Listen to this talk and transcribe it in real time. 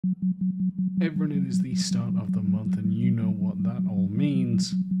Everyone, it is the start of the month, and you know what that all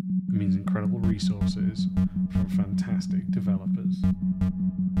means. It means incredible resources from fantastic developers.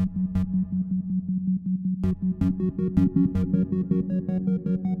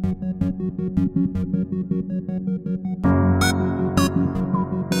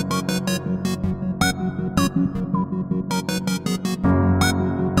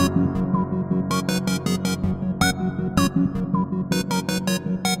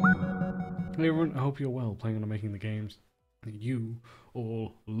 Hey everyone, I hope you're well, playing and making the games that you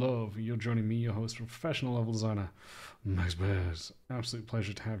all love. You're joining me, your host, professional level designer, Max Bears. Absolute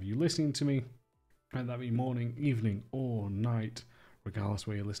pleasure to have you listening to me, and that be morning, evening, or night, regardless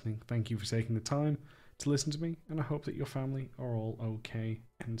where you're listening. Thank you for taking the time to listen to me, and I hope that your family are all okay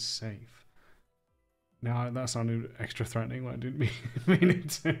and safe. Now, that sounded extra threatening, I didn't mean it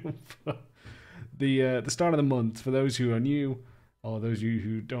to, but the start of the month, for those who are new, or those of you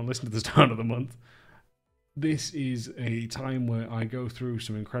who don't listen to the start of the month, this is a time where I go through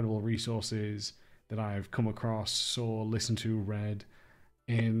some incredible resources that I've come across, saw, listened to, read,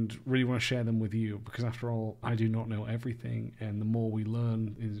 and really want to share them with you, because after all, I do not know everything, and the more we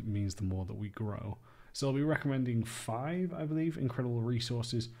learn means the more that we grow. So I'll be recommending 5, I believe, incredible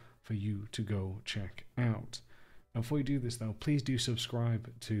resources for you to go check out. Now, before you do this, though, please do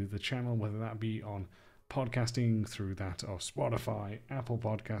subscribe to the channel, whether that be on podcasting through that of Spotify, Apple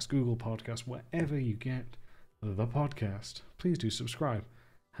Podcasts, Google Podcasts, wherever you get the podcast. Please do subscribe.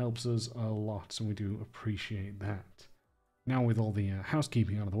 Helps us a lot, and we do appreciate that. Now, with all the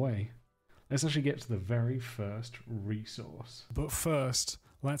housekeeping out of the way, let's actually get to the very first resource. But first,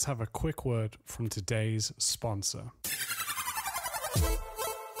 let's have a quick word from today's sponsor.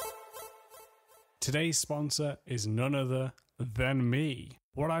 Today's sponsor is none other than me.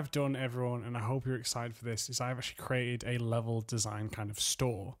 What I've done, everyone, and I hope you're excited for this, is I've actually created a level design kind of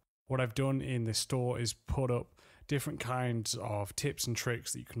store. What I've done in this store is put up different kinds of tips and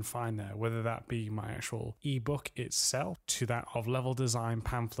tricks that you can find there, whether that be my actual ebook itself, to that of level design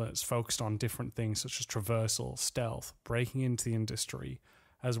pamphlets focused on different things such as traversal, stealth, breaking into the industry,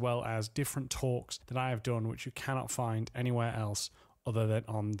 as well as different talks that I have done which you cannot find anywhere else other than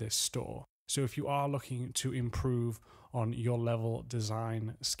on this store. So if you are looking to improve on your level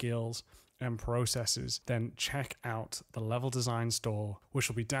design skills and processes, then check out the level design store, which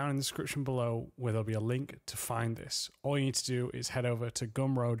will be down in the description below, where there'll be a link to find this. All you need to do is head over to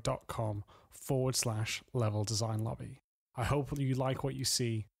gumroad.com/level design lobby. I hope you like what you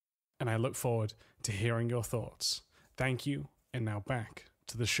see, and I look forward to hearing your thoughts. Thank you, and now back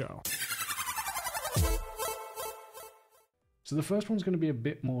to the show. So the first one's going to be a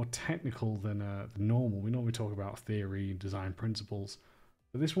bit more technical than normal. We normally talk about theory, design principles,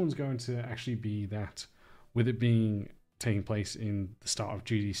 but this one's going to actually be that, with it being taking place in the start of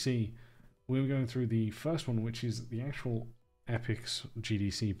GDC, we're going through the first one, which is the actual Epic's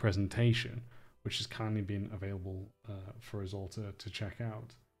GDC presentation, which has kindly been available for us all to check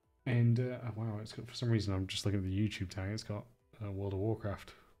out. And wow, it's got, for some reason, I'm just looking at the YouTube tag, it's got World of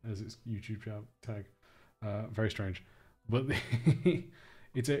Warcraft as its YouTube tag. Very strange. But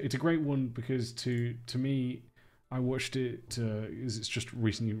it's a great one, because to me, I watched it, it's just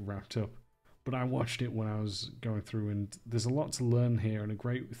recently wrapped up, but I watched it when I was going through, and there's a lot to learn here, and a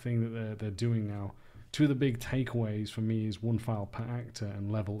great thing that they're doing now. Two of the big takeaways for me is one file per actor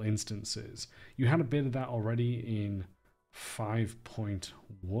and level instances. You had a bit of that already in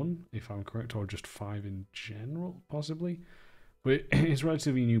 5.1, if I'm correct, or just 5 in general, possibly. But it's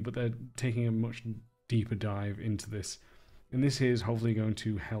relatively new, but they're taking a much deeper dive into this. And this here is hopefully going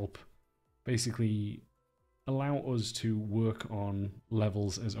to help basically allow us to work on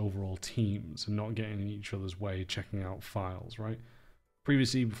levels as overall teams and not getting in each other's way, checking out files, right?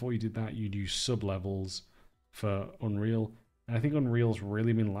 Previously, before you did that, you'd use sub-levels for Unreal. And I think Unreal's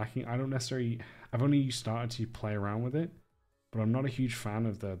really been lacking. I've only started to play around with it, but I'm not a huge fan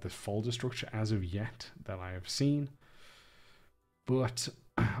of the folder structure as of yet that I have seen. But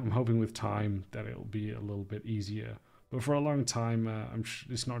I'm hoping with time that it'll be a little bit easier. But for a long time,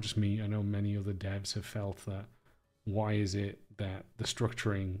 it's not just me. I know many other devs have felt that, why is it that the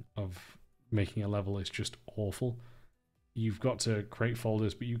structuring of making a level is just awful? You've got to create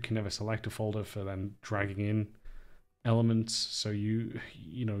folders, but you can never select a folder for then dragging in elements. So you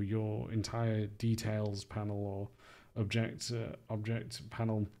know, your entire details panel or object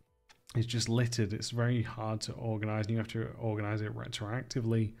panel is just littered. It's very hard to organize, and you have to organize it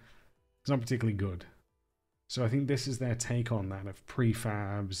retroactively. It's not particularly good. So I think this is their take on that, of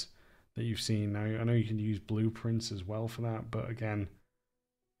prefabs that you've seen. Now, I know you can use blueprints as well for that, but again,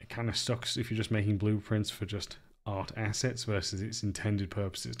 it kind of sucks if you're just making blueprints for just art assets versus its intended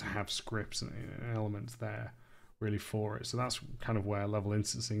purposes to have scripts and elements there really for it. So that's kind of where level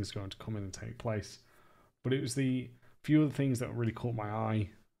instancing is going to come in and take place. But it was the few of the things that really caught my eye,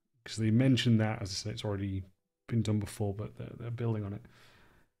 because they mentioned that, as I said, it's already been done before, but they're building on it,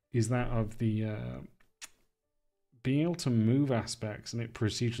 is that of the being able to move aspects and it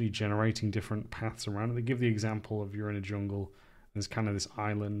procedurally generating different paths around it. They give the example of you're in a jungle, there's kind of this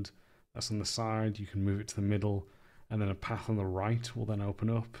island that's on the side, you can move it to the middle, and then a path on the right will then open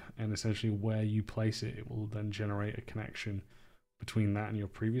up, and essentially where you place it, it will then generate a connection between that and your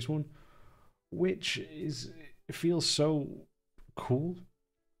previous one, which is, it feels so cool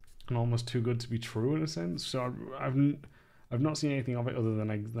and almost too good to be true in a sense. So I've not seen anything of it other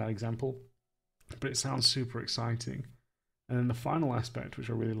than that example, but it sounds super exciting. And then the final aspect, which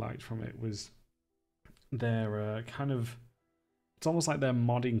I really liked from it, was their kind of, it's almost like their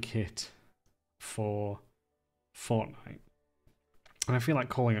modding kit for Fortnite. And I feel like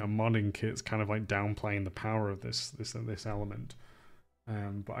calling it a modding kit is kind of like downplaying the power of this element.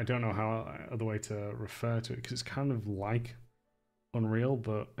 But I don't know how other way to refer to it, because it's kind of like Unreal,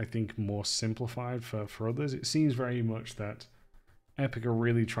 but I think more simplified for others. It seems very much that Epic are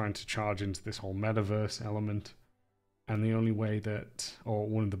really trying to charge into this whole metaverse element, and the only way that, or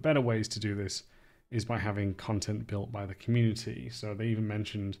one of the better ways to do this, is by having content built by the community. So they even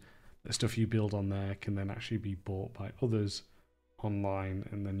mentioned that stuff you build on there can then actually be bought by others online,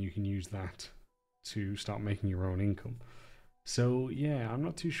 and then you can use that to start making your own income. So yeah, I'm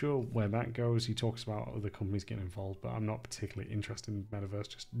not too sure where that goes. He talks about other companies getting involved, but I'm not particularly interested in metaverse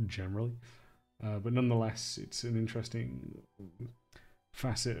just generally. But nonetheless, it's an interesting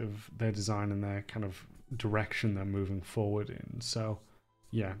facet of their design and their kind of direction they're moving forward in. So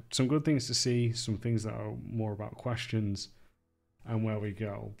yeah, some good things to see, some things that are more about questions and where we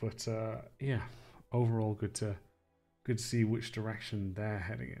go. But yeah, overall good to see which direction they're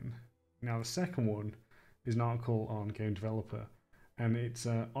heading in. Now the second one is an article on Game Developer, and it's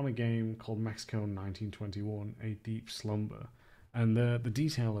on a game called Mexico 1921, A Deep Slumber. And the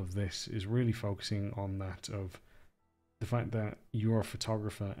detail of this is really focusing on that of the fact that you're a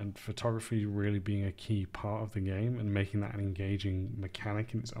photographer, and photography really being a key part of the game and making that an engaging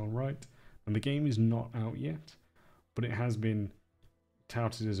mechanic in its own right. And the game is not out yet, but it has been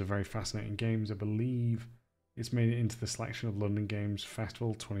touted as a very fascinating game. I believe it's made it into the selection of London Games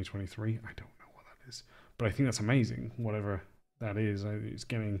Festival 2023. I don't know what that is, but I think that's amazing, whatever that is. It's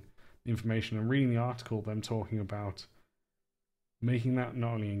getting information and reading the article, them talking about making that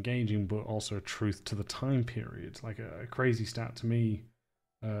not only engaging but also truth to the time period. Like a crazy stat to me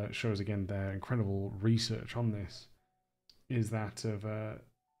shows again their incredible research on this, is that of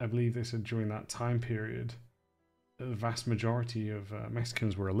I believe they said during that time period the vast majority of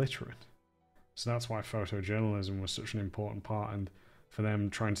Mexicans were illiterate. So that's why photojournalism was such an important part, and for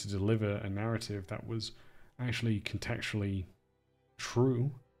them trying to deliver a narrative that was actually contextually true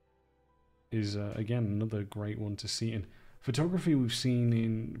is again another great one to see. And photography we've seen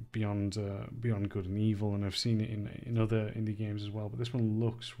in Beyond Good and Evil, and I've seen it in other indie games as well, but this one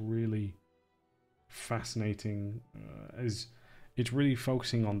looks really fascinating, as it's really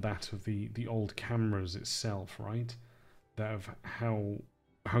focusing on that of the old cameras itself, right? That of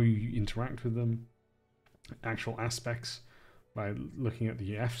how you interact with them, actual aspects, by looking at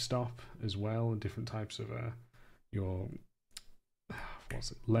the f-stop as well, and different types of your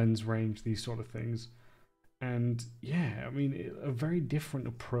lens range, these sort of things. And yeah, I mean, a very different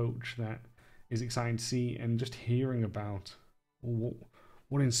approach that is exciting to see, and just hearing about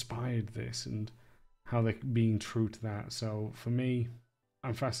what inspired this and how they're being true to that. So for me,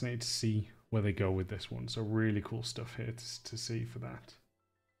 I'm fascinated to see where they go with this one. So really cool stuff here to see for that.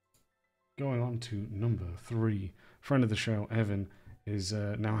 Going on to number 3, friend of the show, Evan, is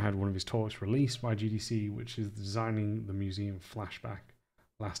now had one of his talks released by GDC, which is designing the museum flashback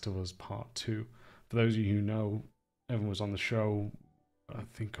Last of Us Part 2. For those of you who know, Evan was on the show, I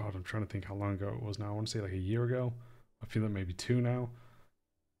think, God, I'm trying to think how long ago it was now. I want to say like a year ago. I feel like maybe 2 now.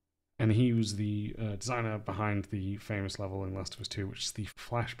 And he was the designer behind the famous level in Last of Us 2, which is the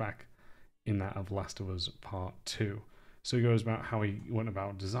flashback in that of Last of Us Part 2. So he goes about how he went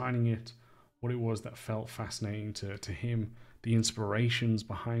about designing it, what it was that felt fascinating to him, the inspirations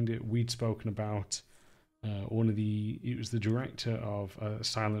behind it. We'd spoken about it was the director of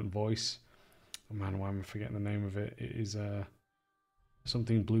Silent Voice. Oh man, why am I forgetting the name of it? It is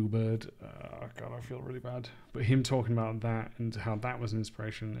something Bluebird. God, I feel really bad. But him talking about that and how that was an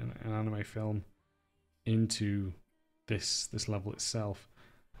inspiration in an anime film into this level itself.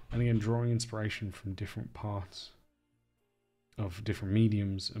 And again, drawing inspiration from different parts of different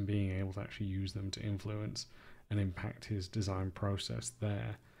mediums and being able to actually use them to influence. and impact his design process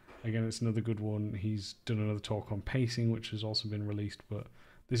there. Again, it's another good one. He's done another talk on pacing, which has also been released, but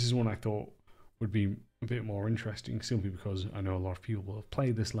this is one I thought would be a bit more interesting, simply because I know a lot of people have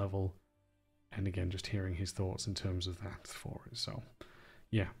played this level, and again, just hearing his thoughts in terms of that for it. So,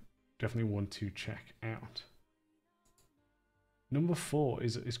 yeah, definitely one to check out. Number 4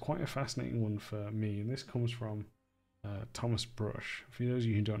 is quite a fascinating one for me, and this comes from Thomas Brush. For those of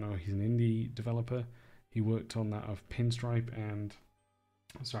you who don't know, he's an indie developer. He worked on that of Pinstripe, and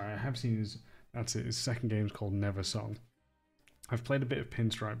sorry, I have seen his, that's it, his second game is called Never Song. I've played a bit of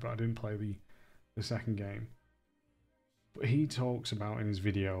Pinstripe, but I didn't play the second game. But he talks about in his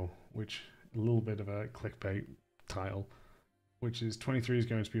video, which a little bit of a clickbait title, which is 23 is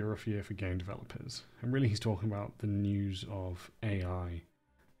going to be a rough year for game developers. And really he's talking about the news of AI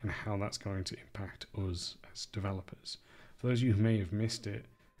and how that's going to impact us as developers. For those of you who may have missed it,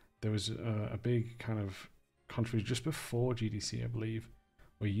 there was a big kind of controversy just before GDC, I believe,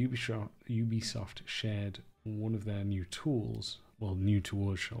 where Ubisoft shared one of their new tools, well, new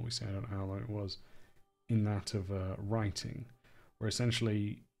to us, shall we say, I don't know how long it was, in that of writing, where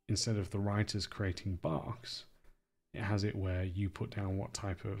essentially, instead of the writers creating barks, it has it where you put down what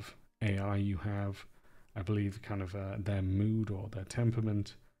type of AI you have, I believe kind of their mood or their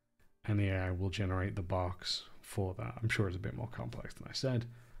temperament, and the AI will generate the barks for that. I'm sure it's a bit more complex than I said,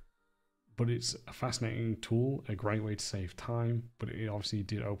 but it's a fascinating tool, a great way to save time, but it obviously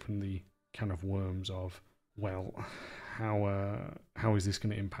did open the kind of worms of, well, how is this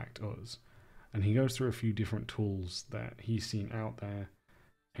going to impact us? And he goes through a few different tools that he's seen out there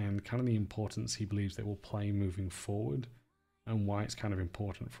and kind of the importance he believes they will play moving forward and why it's kind of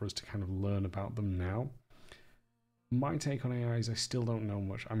important for us to kind of learn about them now. My take on AI is I still don't know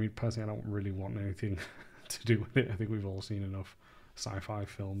much. I mean, personally, I don't really want anything to do with it. I think we've all seen enough sci-fi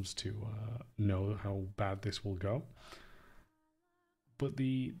films to know how bad this will go. But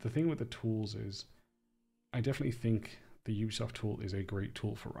the thing with the tools is I definitely think the Ubisoft tool is a great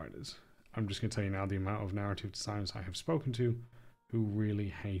tool for writers. I'm just going to tell you now the amount of narrative designers I have spoken to who really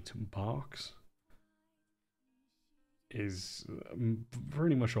hate barks is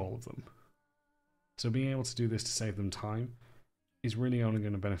pretty much all of them. So being able to do this to save them time is really only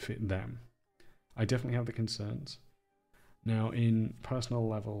going to benefit them. I definitely have the concerns. Now, in personal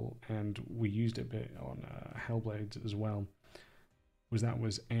level, and we used it a bit on Hellblade as well,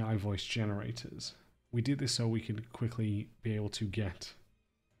 was AI voice generators. We did this so we could quickly be able to get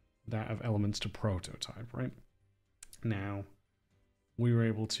that of elements to prototype, right? Now, we were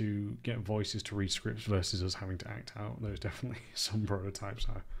able to get voices to read scripts versus us having to act out. There's definitely some prototypes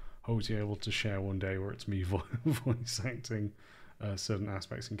I hope to be able to share one day where it's me voice acting certain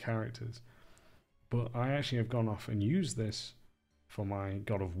aspects and characters. But I actually have gone off and used this for my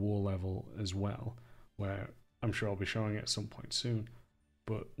God of War level as well, where I'm sure I'll be showing it at some point soon.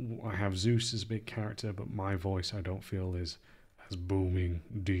 But I have Zeus as a big character, but my voice I don't feel is as booming,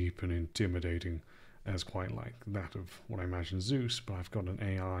 deep and intimidating as quite like that of what I imagine Zeus, but I've got an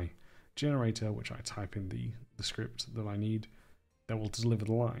AI generator which I type in the script that I need that will deliver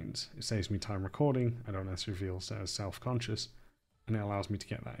the lines. It saves me time recording, I don't necessarily feel as self-conscious, and it allows me to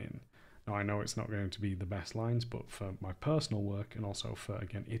get that in. Now I know it's not going to be the best lines, but for my personal work and also for,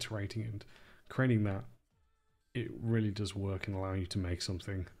 again, iterating and creating that, it really does work and allow you to make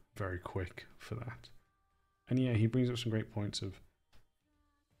something very quick for that. And yeah, he brings up some great points of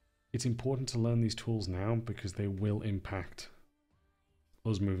it's important to learn these tools now because they will impact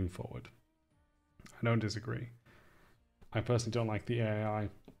us moving forward. I don't disagree. I personally don't like the AI,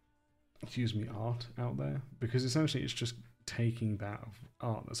 art out there, because essentially it's just taking that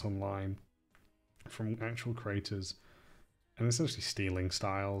art that's online from actual creators and essentially stealing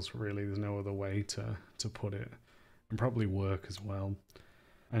styles, really. There's no other way to put it, and probably work as well.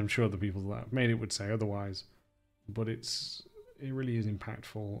 I'm sure the people that have made it would say otherwise, but it really is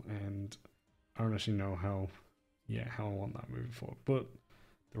impactful, and I don't actually know how I want that moving forward. But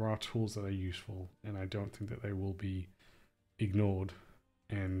there are tools that are useful, and I don't think that they will be ignored,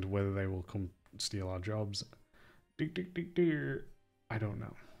 and whether they will come steal our jobs, I don't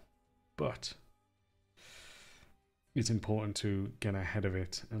know. But it's important to get ahead of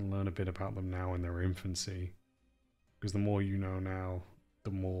it and learn a bit about them now in their infancy, because the more you know now,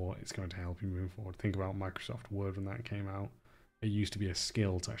 the more it's going to help you move forward. Think about Microsoft Word when that came out. It used to be a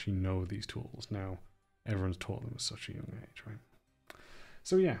skill to actually know these tools. Now everyone's taught them at such a young age, right?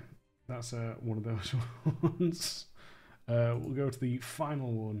 So yeah, that's one of those ones. We'll go to the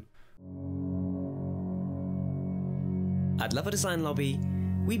final one. At Level Design Lobby,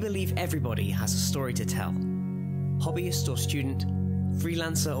 we believe everybody has a story to tell. Hobbyist or student,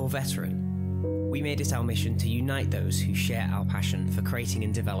 freelancer or veteran, we made it our mission to unite those who share our passion for creating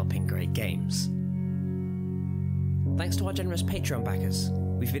and developing great games. Thanks to our generous Patreon backers,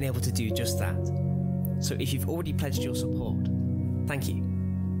 we've been able to do just that. So if you've already pledged your support, thank you.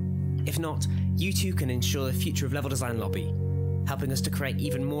 If not, you too can ensure the future of Level Design Lobby, helping us to create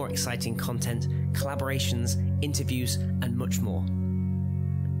even more exciting content, collaborations, interviews, and much more.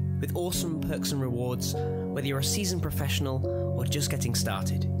 With awesome perks and rewards, whether you're a seasoned professional or just getting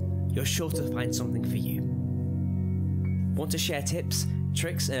started, you're sure to find something for you. Want to share tips,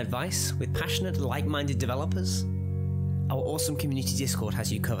 tricks, and advice with passionate, like-minded developers? Our awesome community Discord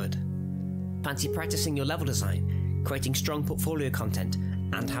has you covered. Fancy practicing your level design, creating strong portfolio content,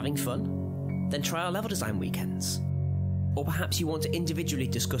 and having fun? Then try our level design weekends. Or perhaps you want to individually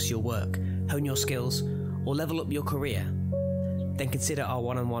discuss your work, hone your skills, or level up your career? Then consider our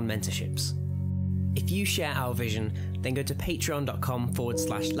one-on-one mentorships. If you share our vision, then go to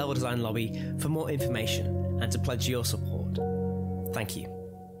patreon.com/Level Design Lobby for more information and to pledge your support. Thank you.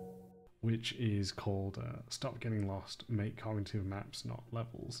 Which is called Stop Getting Lost, Make Cognitive Maps, Not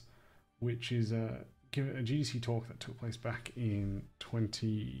Levels, which is a GDC talk that took place back in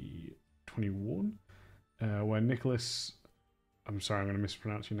 2021, where Nicholas, I'm sorry, I'm going to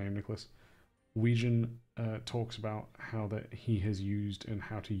mispronounce your name, Nicholas, Wijan talks about how that he has used and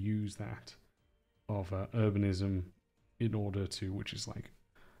how to use that of urbanism in order to, which is like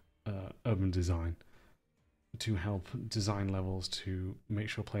urban design, to help design levels to make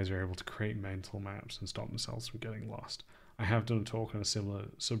sure players are able to create mental maps and stop themselves from getting lost. I have done a talk on a similar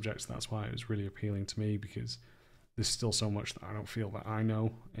subject, so that's why it was really appealing to me, because there's still so much that I don't feel that I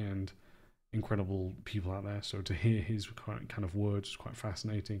know, and incredible people out there. So to hear his kind of words was quite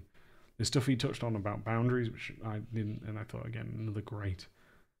fascinating. The stuff he touched on about boundaries, which I didn't, and I thought, again, another great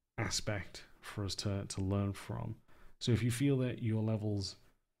aspect for us to learn from. So if you feel that your levels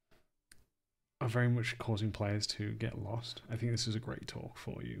are very much causing players to get lost, I think this is a great talk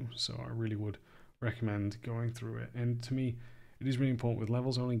for you. So I really would recommend going through it. And to me, it is really important with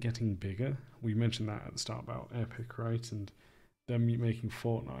levels only getting bigger. We mentioned that at the start about Epic, right? And them making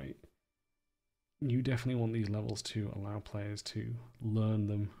Fortnite. You definitely want these levels to allow players to learn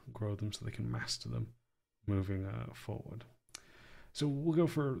them, grow them, so they can master them moving forward. So we'll go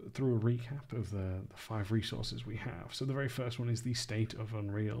through a recap of the 5 resources we have. So the very first one is the State of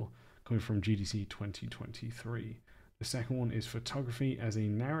Unreal, coming from GDC 2023. The second one is Photography as a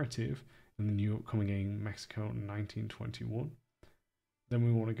Narrative in the new upcoming game Mexico 1921. Then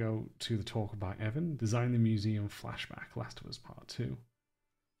we want to go to the talk by Evan, Design the Museum Flashback, Last of Us Part 2.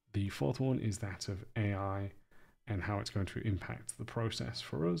 The fourth one is that of AI and how it's going to impact the process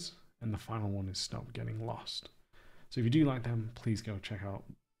for us. And the final one is Stop Getting Lost. So if you do like them, please go check out,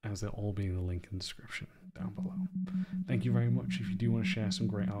 as they'll all be in the link in the description down below. Thank you very much. If you do want to share some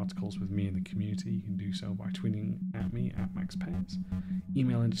great articles with me in the community, you can do so by tweeting at me at MaxPayers,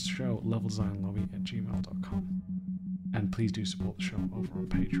 email into the show leveldesignlobby@gmail.com. And please do support the show over on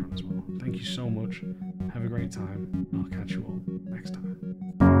Patreon as well. Thank you so much. Have a great time. I'll catch you all next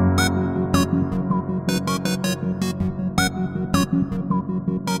time.